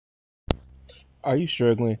Are you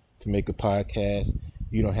struggling to make a podcast?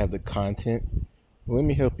 You don't have the content? Well, let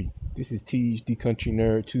me help you. This is THD Country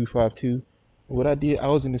Nerd 252. What I did, I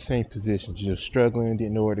was in the same position, just struggling,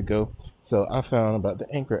 didn't know where to go. So I found about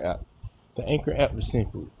the Anchor app. The Anchor app is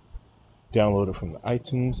simple. Download it from the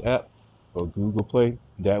iTunes app or Google Play.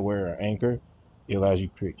 That way, or Anchor. It allows you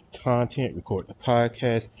to create content, record the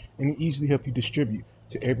podcast, and it easily help you distribute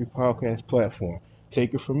to every podcast platform.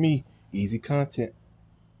 Take it from me, easy content.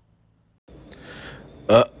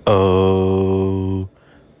 Uh-oh.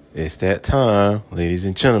 It's that time, ladies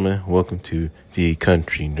and gentlemen. Welcome to the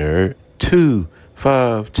Country Nerd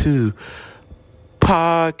 252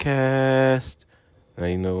 podcast. Now,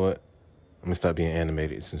 you know what? I'm going to stop being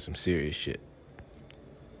animated and some serious shit.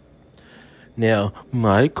 Now,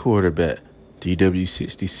 my quarterback,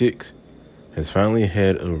 DW66, has finally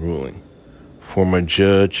had a ruling. Former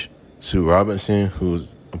Judge Sue Robinson, who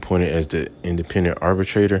was appointed as the independent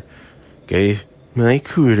arbitrator, gave my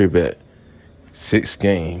quarterback 6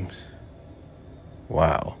 games.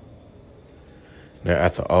 Wow. Now,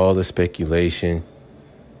 after all the speculation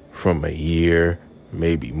from a year,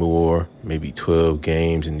 maybe more, maybe 12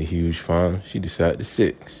 games in the huge fine, she decided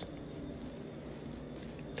 6.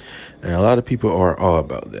 And a lot of people are all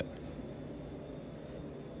about that.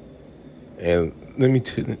 And let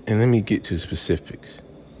me get to specifics.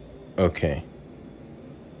 Okay.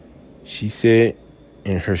 She said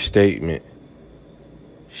in her statement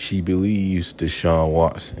she believes Deshaun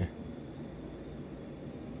Watson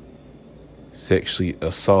sexually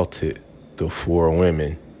assaulted the 4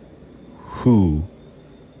 women who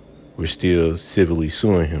were still civilly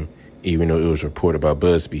suing him, even though it was reported by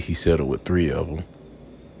BuzzFeed he settled with 3 of them.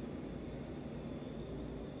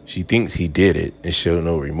 She thinks he did it and showed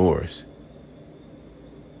no remorse.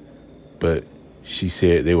 But she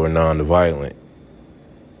said they were non-violent,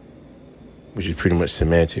 which is pretty much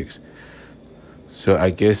semantics. So I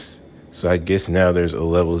guess now there's a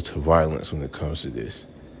level to violence when it comes to this.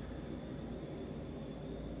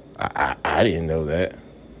 I didn't know that.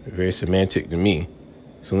 Very semantic to me.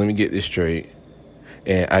 So let me get this straight.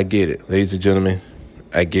 And I get it, ladies and gentlemen.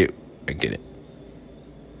 I get it.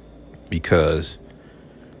 Because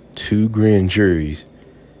 2 grand juries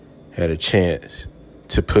had a chance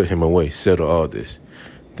to put him away, settle all this.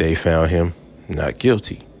 They found him not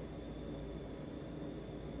guilty.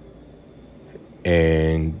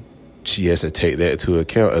 And she has to take that into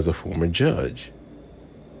account as a former judge.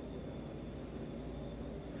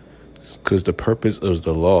 Because the purpose of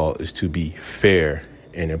the law is to be fair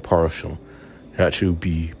and impartial, not to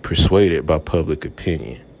be persuaded by public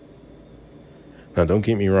opinion. Now, don't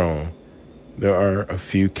get me wrong. There are a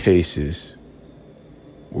few cases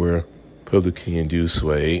where public opinion do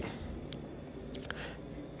sway.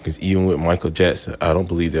 Because even with Michael Jackson, I don't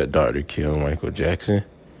believe that doctor killed Michael Jackson.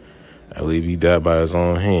 I believe he died by his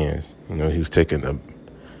own hands. You know, he was taking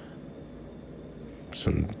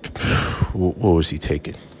what was he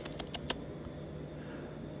taking?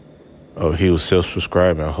 Oh, he was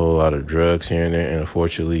self-prescribing a whole lot of drugs here and there, and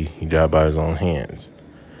unfortunately, he died by his own hands.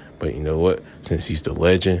 But you know what? Since he's the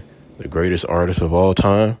legend, the greatest artist of all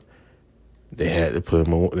time, they had to put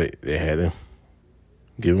him on. They had to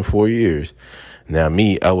give him 4 years. Now,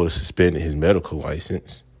 I would have suspended his medical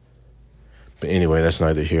license. But anyway, that's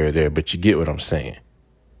neither here or there. But you get what I'm saying.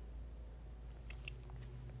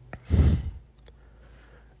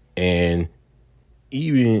 And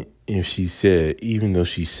even though she said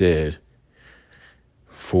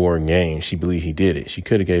 4 games, she believed he did it. She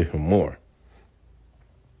could have gave him more.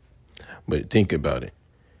 But think about it.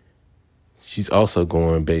 She's also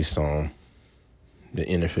going based on the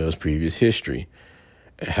NFL's previous history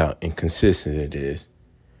and how inconsistent it is.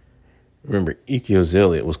 Remember, Ike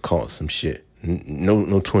Elliott was caught some shit.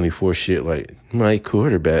 No 24 shit like my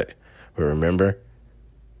quarterback. But remember,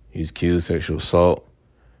 he was accused of sexual assault.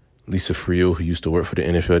 Lisa Friel, who used to work for the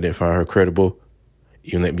NFL, didn't find her credible.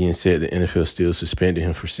 Even that being said, the NFL still suspended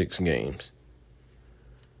him for 6 games.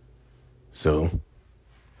 So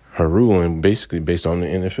her ruling, basically based on the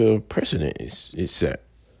NFL precedent, is set.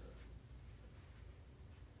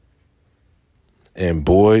 And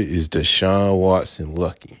boy, is Deshaun Watson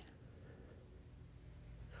lucky.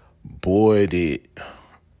 I'm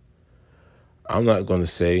not going to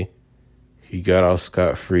say he got off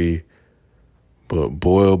scot-free, but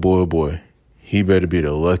boy, oh boy, oh boy, he better be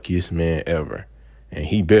the luckiest man ever. And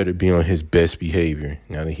he better be on his best behavior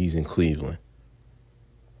now that he's in Cleveland.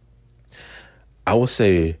 I would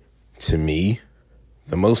say, to me,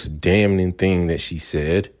 the most damning thing that she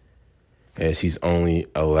said, as he's only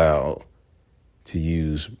allowed to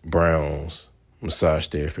use Brown's massage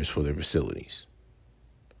therapists for their facilities.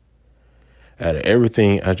 Out of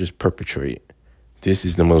everything I just perpetrate, This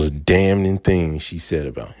is the most damning thing she said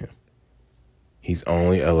about him. He's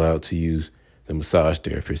only allowed to use the massage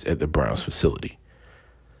therapist at the Browns facility.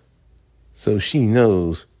 So she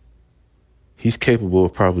knows he's capable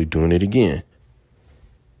of probably doing it again.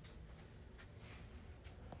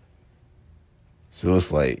 So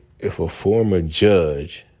it's like, if a former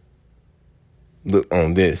judge looked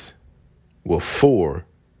on this with 4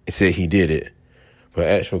 and said he did it, but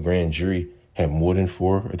actual grand jury had more than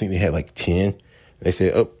 4, I think they had like 10. They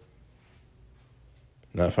said, oh,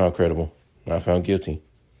 not found credible, not found guilty.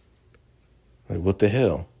 Like, what the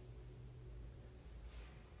hell?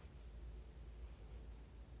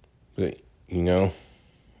 But, it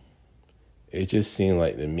just seemed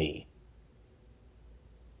like to me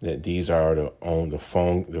that these are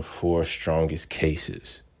the 4 strongest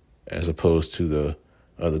cases, as opposed to the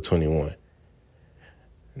other 21.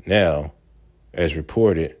 Now, as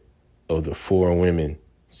reported, of the 4 women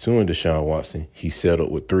suing Deshaun Watson, he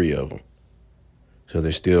settled with 3 of them. So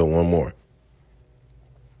there's still 1 more.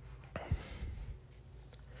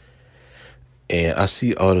 And I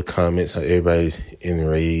see all the comments, how everybody's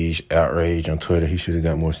enraged, outraged on Twitter. He should have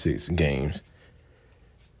got more 6 games.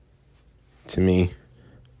 To me,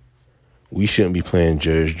 we shouldn't be playing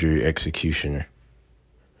judge, jury, executioner.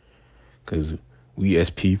 Because we as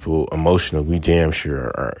people, emotional, we damn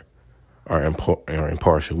sure are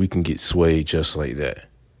impartial. We can get swayed just like that.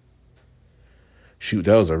 Shoot,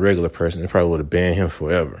 that was a regular person. They probably would have banned him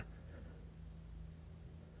forever.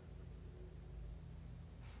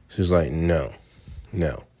 She was like, no.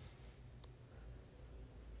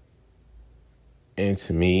 And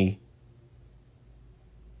to me,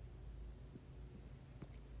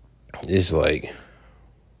 it's like,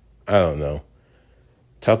 I don't know.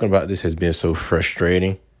 Talking about this has been so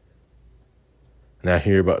frustrating. And I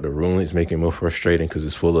hear about the rulings making it more frustrating because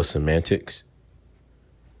it's full of semantics,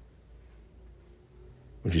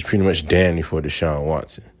 which is pretty much damning for Deshaun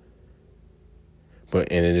Watson. But at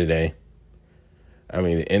the end of the day, I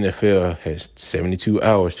mean, the NFL has 72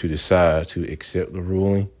 hours to decide to accept the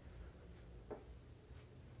ruling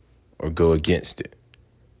or go against it.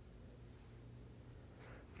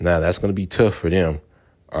 Now, that's going to be tough for them.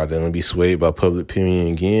 Are they going to be swayed by public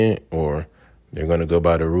opinion again, or they're going to go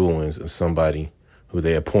by the rulings of somebody who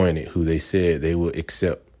they appointed, who they said they will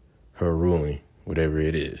accept her ruling, whatever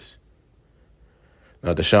it is?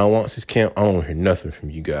 Now, Deshaun Watson's camp, I don't hear nothing from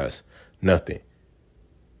you guys. Nothing.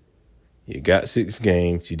 You got 6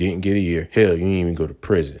 games. You didn't get a year. Hell, you didn't even go to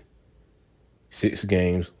prison. 6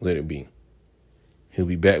 games, let it be. He'll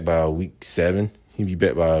be back by week 7.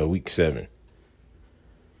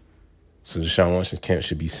 So Deshaun Watson's camp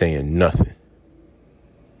should be saying nothing.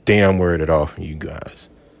 Damn word at all from you guys.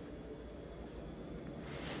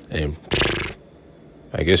 And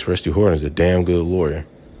I guess Rusty Horton's a damn good lawyer.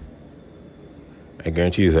 I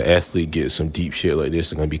guarantee you, as an athlete gets some deep shit like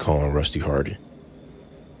this, they're going to be calling Rusty Harden.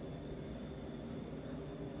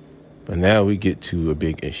 But now we get to a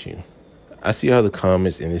big issue. I see all the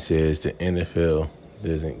comments, and it says the NFL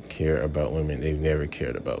doesn't care about women. They've never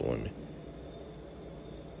cared about women.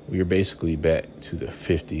 We are basically back to the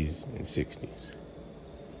 50s and 60s.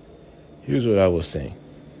 Here's what I was saying.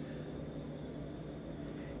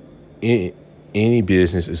 Any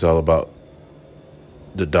business is all about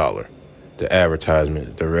the dollar, the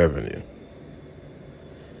advertisement, the revenue.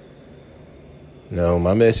 Now,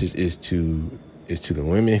 my message is to the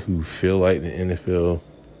women who feel like the NFL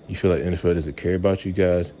doesn't care about you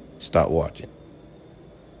guys. Stop watching.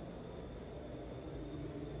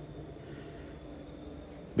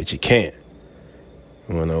 But you can't.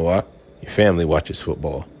 You want to know why? Your family watches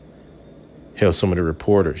football. Hell, some of the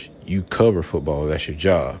reporters, you cover football. That's your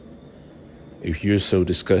job. If you're so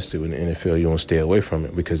disgusted with the NFL, you want to stay away from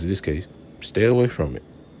it. Because in this case, stay away from it.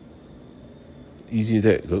 Easy as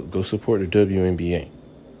that. Go support the WNBA.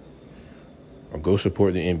 Or go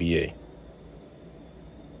support the NBA.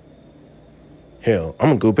 Hell, I'm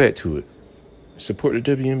going to go back to it. Support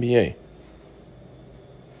the WNBA.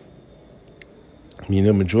 I mean,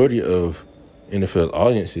 the majority of NFL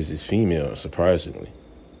audiences is female, surprisingly.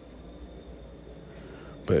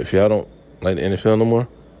 But if y'all don't like the NFL no more,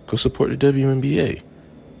 go support the WNBA.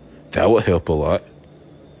 That would help a lot.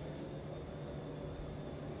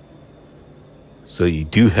 So you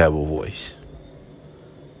do have a voice.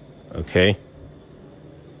 Okay?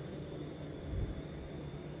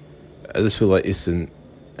 I just feel like this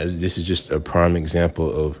is just a prime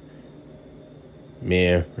example of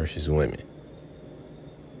men versus women.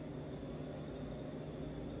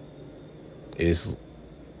 It's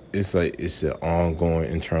like it's an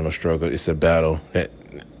ongoing internal struggle. It's a battle that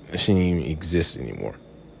shouldn't even exist anymore.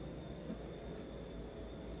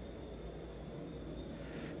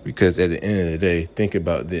 Because at the end of the day, think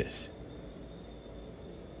about this.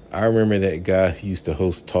 I remember that guy who used to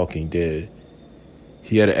host Talking Dead.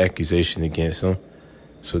 He had an accusation against him,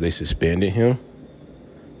 so they suspended him.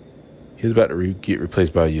 He was about to get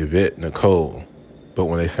replaced by Yvette Nicole. But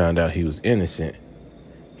when they found out he was innocent,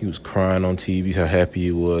 he was crying on TV how happy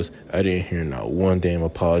he was. I didn't hear not one damn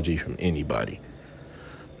apology from anybody.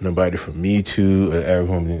 Nobody from Me Too or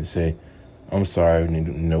everyone didn't say, I'm sorry.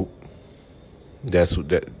 Nope. That's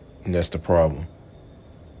the problem.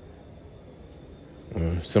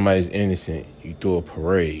 When somebody's innocent, you throw a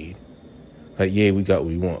parade. Like, yeah, we got what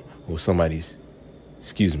we want. When somebody's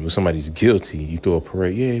guilty, you throw a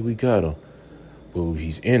parade. Yeah, we got him. But when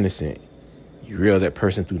he's innocent, you reel that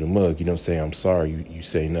person through the mug. You don't say, I'm sorry. You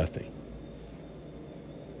say nothing.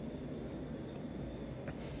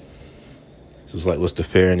 So it's like, what's the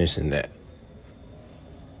fairness in that?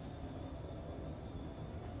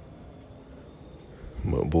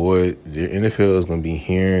 But boy, the NFL is going to be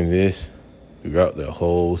hearing this throughout the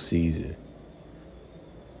whole season.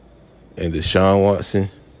 And Deshaun Watson,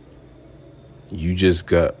 you just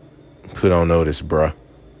got put on notice, bruh.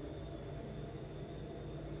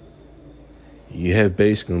 You have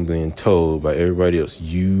basically been told by everybody else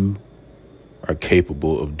you are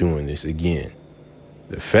capable of doing this again.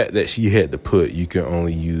 The fact that she had to put you can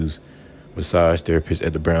only use massage therapists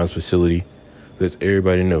at the Browns facility lets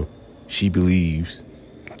everybody know she believes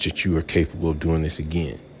that you are capable of doing this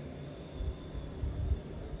again.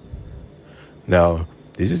 Now,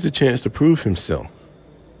 this is a chance to prove himself.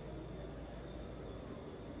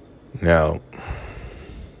 Now,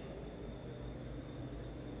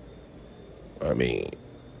 I mean,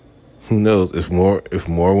 who knows? If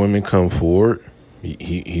more women come forward,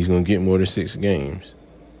 he's going to get more than 6 games.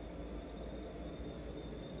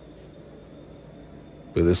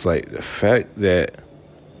 But it's like the fact that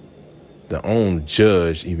the own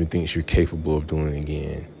judge even thinks you're capable of doing it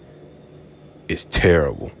again is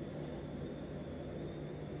terrible.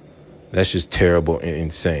 That's just terrible and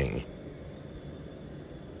insane.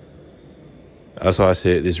 That's why I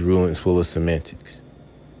said this ruling is full of semantics.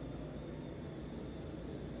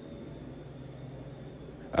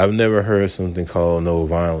 I've never heard something called no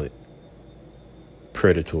violent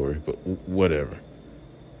predatory, but whatever.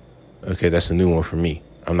 Okay, that's a new one for me.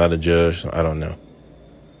 I'm not a judge, so I don't know.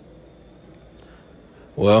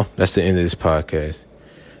 Well, that's the end of this podcast.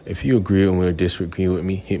 If you agree with me or disagree with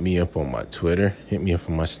me, hit me up on my Twitter. Hit me up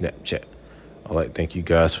on my Snapchat. I'd like to thank you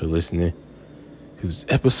guys for listening to this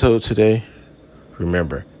episode today.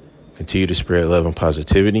 Remember, continue to spread love and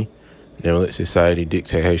positivity. Never let society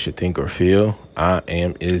dictate how you should think or feel. I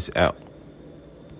am is out.